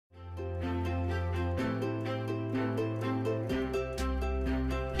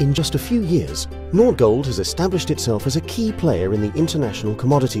In just a few years, Nordgold has established itself as a key player in the international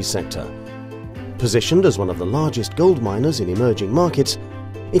commodities sector. Positioned as one of the largest gold miners in emerging markets,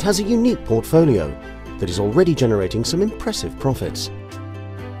 it has a unique portfolio that is already generating some impressive profits.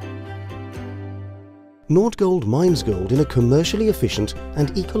 Nordgold mines gold in a commercially efficient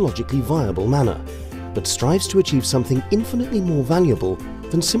and ecologically viable manner, but strives to achieve something infinitely more valuable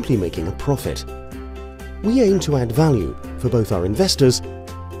than simply making a profit. We aim to add value for both our investors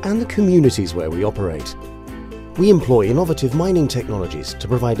and the communities where we operate. We employ innovative mining technologies to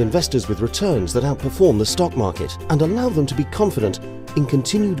provide investors with returns that outperform the stock market and allow them to be confident in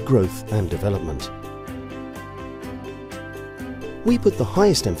continued growth and development. We put the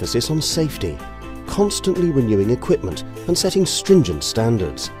highest emphasis on safety, constantly renewing equipment and setting stringent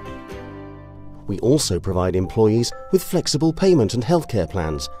standards. We also provide employees with flexible payment and healthcare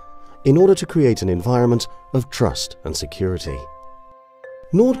plans in order to create an environment of trust and security.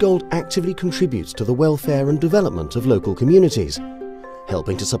 Nordgold actively contributes to the welfare and development of local communities,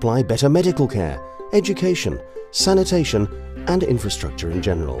 helping to supply better medical care, education, sanitation, and infrastructure in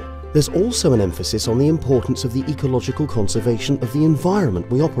general. There's also an emphasis on the importance of the ecological conservation of the environment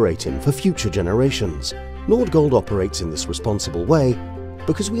we operate in for future generations. Nordgold operates in this responsible way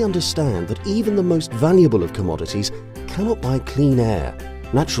because we understand that even the most valuable of commodities cannot buy clean air,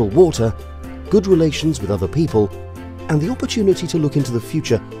 natural water, good relations with other people, and the opportunity to look into the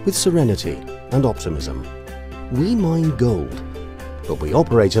future with serenity and optimism. We mine gold, but we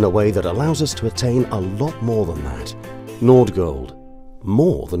operate in a way that allows us to attain a lot more than that. Nordgold,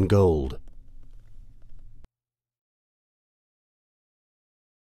 more than gold.